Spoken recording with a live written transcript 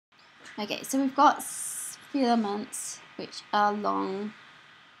Okay, so we've got filaments which are long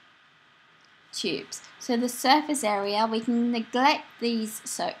tubes. So the surface area, we can neglect these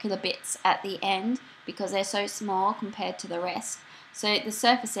circular bits at the end because they're so small compared to the rest. So the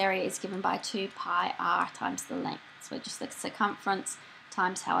surface area is given by 2 pi r times the length. So just the circumference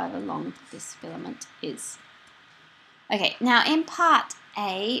times however long this filament is. Okay, now in part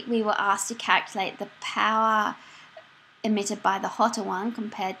A, we were asked to calculate the power emitted by the hotter one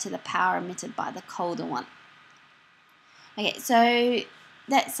compared to the power emitted by the colder one. Okay, so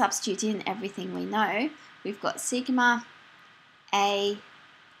let's substitute in everything we know. We've got sigma A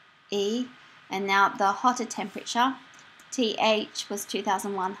E, and now the hotter temperature, TH, was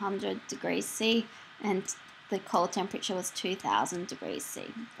 2100 degrees C, and the cold temperature was 2000 degrees C.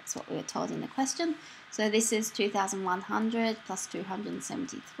 That's what we were told in the question. So this is 2100 plus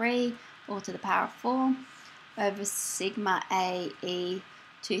 273, all to the power of 4, over sigma A E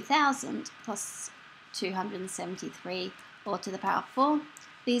 2000 plus 273, all to the power of 4.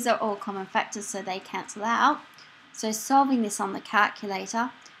 These are all common factors, so they cancel out. So solving this on the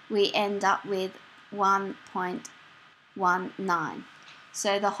calculator, we end up with 1.19.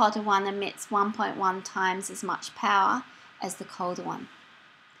 So the hotter one emits 1.1 times as much power as the colder one.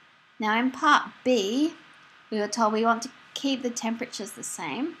 Now in part B, we were told we want to keep the temperatures the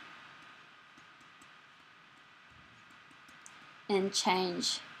same and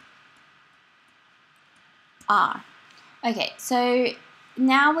change R. Okay, so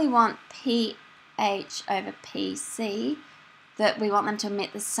now we want pH over PC, that we want them to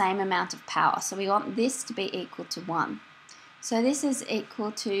emit the same amount of power. So we want this to be equal to 1. So this is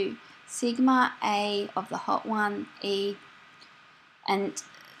equal to sigma A of the hot one, E, and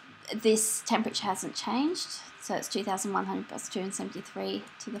this temperature hasn't changed, so it's 2100 plus 273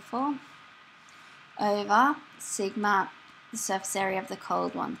 to the 4, over sigma, the surface area of the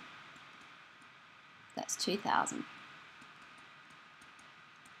cold one. That's 2000.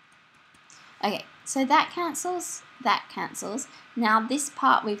 Okay, so that cancels, that cancels. Now this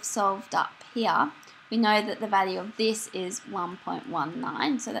part we've solved up here. We know that the value of this is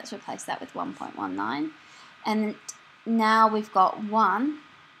 1.19, so let's replace that with 1.19. And now we've got 1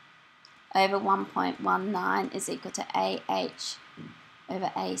 over 1.19 is equal to AH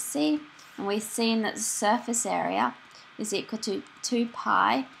over AC. And we've seen that the surface area is equal to 2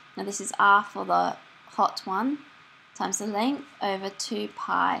 pi, now this is R for the hot one, times the length, over 2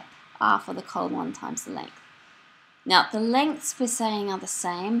 pi R for the cold one times the length. Now the lengths we're saying are the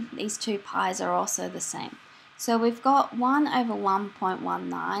same, these 2 pi's are also the same. So we've got 1 over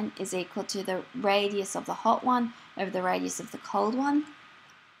 1.19 is equal to the radius of the hot one over the radius of the cold one.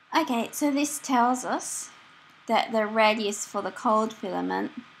 Okay, so this tells us that the radius for the cold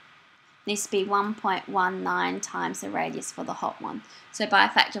filament needs to be 1.19 times the radius for the hot one. So by a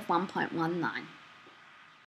factor of 1.19.